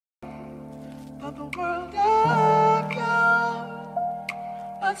of the world of you,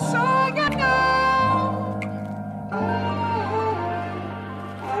 but so you know.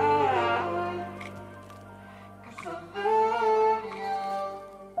 Cause I love you,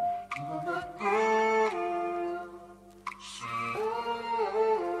 you are my girl.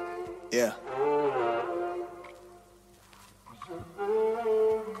 Yeah.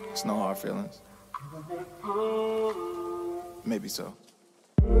 It's no hard feelings. Maybe so.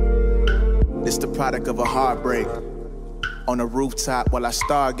 It's the product of a heartbreak. On a rooftop while I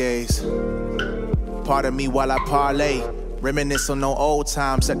stargaze. Part of me while I parlay. Reminisce on no old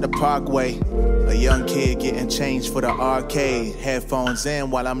times at the parkway. A young kid getting changed for the arcade. Headphones in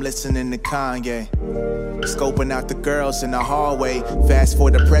while I'm listening to Kanye. Scoping out the girls in the hallway. Fast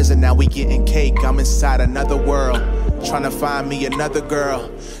forward to present, now we getting cake. I'm inside another world, trying to find me another girl.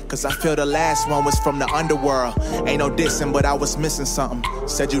 Cause I feel the last one was from the underworld. Ain't no dissing, but I was missing something.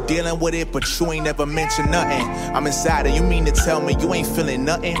 Said you dealing with it, but you ain't never mentioned nothing. I'm inside it, you mean to tell me you ain't feeling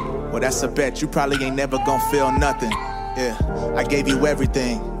nothing? Well, that's a bet, you probably ain't never gonna feel nothing. Yeah, I gave you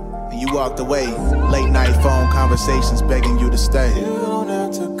everything, and you walked away. Late night phone conversations begging you to stay. You don't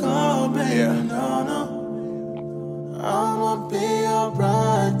have to call, baby, yeah. No, no. I'ma be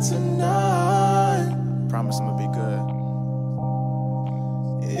alright tonight. Promise I'ma be good.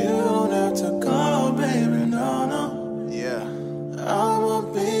 You don't have to call, baby, no, no. Yeah. I'ma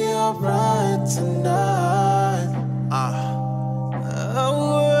be alright tonight. Oh,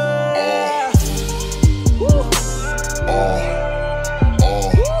 yeah.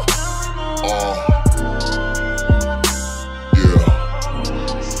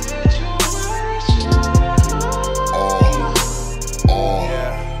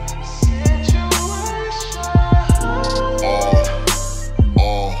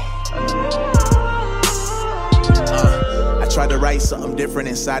 Tried to write something different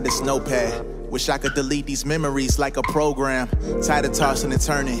inside this notepad. Wish I could delete these memories like a program. Tired of tossing and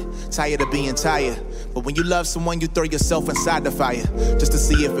turning, tired of being tired. But when you love someone, you throw yourself inside the fire. Just to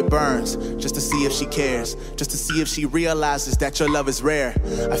see if it burns, just to see if she cares. Just to see if she realizes that your love is rare.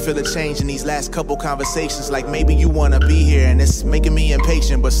 I feel a change in these last couple conversations. Like maybe you wanna be here and it's making me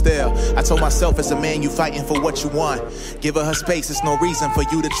impatient. But still, I told myself as a man, you fighting for what you want. Give her space, it's no reason for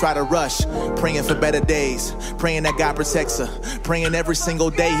you to try to rush. Praying for better days, praying that God protects her. Praying every single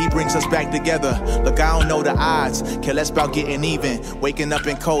day he brings us back together. Look, I don't know the odds, care less about getting even. Waking up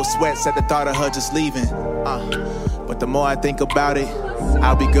in cold sweats at the thought of her just leaving. But the more I think about it,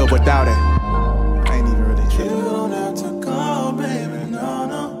 I'll be good without it.